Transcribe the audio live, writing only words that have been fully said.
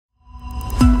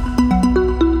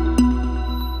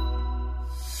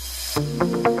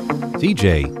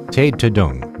CJ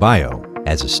Taedong Bio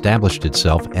has established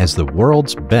itself as the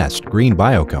world's best green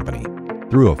bio company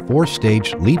through a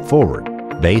four-stage leap forward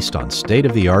based on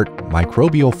state-of-the-art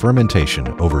microbial fermentation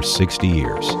over 60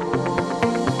 years.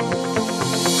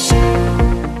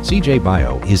 CJ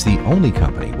Bio is the only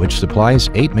company which supplies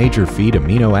 8 major feed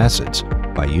amino acids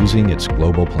by using its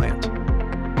global plant.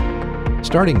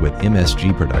 Starting with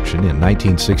MSG production in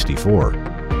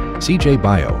 1964, CJ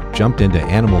Bio jumped into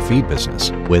animal feed business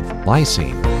with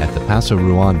lysine at the Paso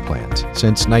Ruan plant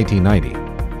since 1990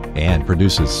 and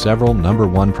produces several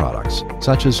 #1 products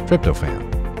such as tryptophan.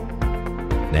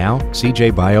 Now, CJ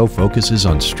Bio focuses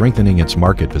on strengthening its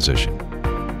market position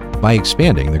by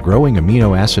expanding the growing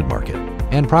amino acid market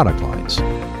and product lines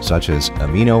such as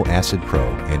Amino Acid Pro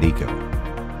and Eco.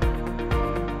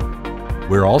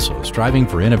 We're also striving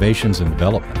for innovations in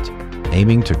development,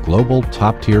 aiming to global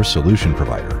top-tier solution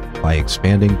provider by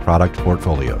expanding product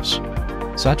portfolios,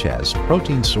 such as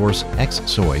Protein Source X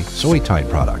Soy, Soytide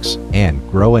products, and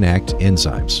Grow and Act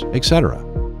enzymes, etc.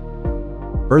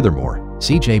 Furthermore,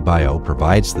 CJ Bio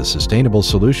provides the sustainable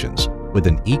solutions with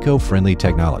an eco-friendly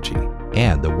technology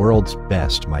and the world's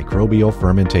best microbial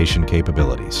fermentation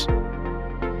capabilities.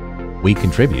 We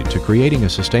contribute to creating a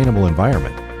sustainable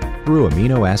environment through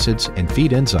amino acids and feed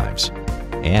enzymes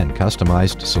and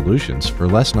customized solutions for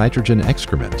less nitrogen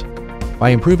excrement by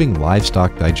improving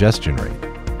livestock digestion rate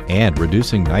and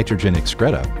reducing nitrogen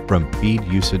excreta from feed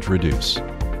usage reduce.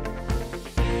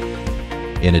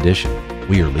 In addition,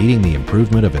 we are leading the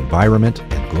improvement of environment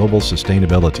and global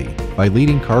sustainability by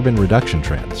leading carbon reduction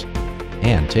trends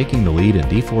and taking the lead in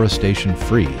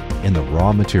deforestation-free in the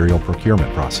raw material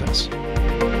procurement process.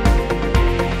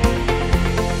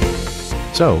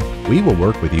 So, we will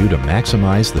work with you to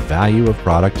maximize the value of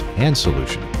product and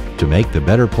solution to make the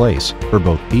better place for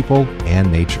both people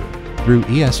and nature through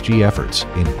ESG efforts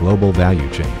in global value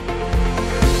chain.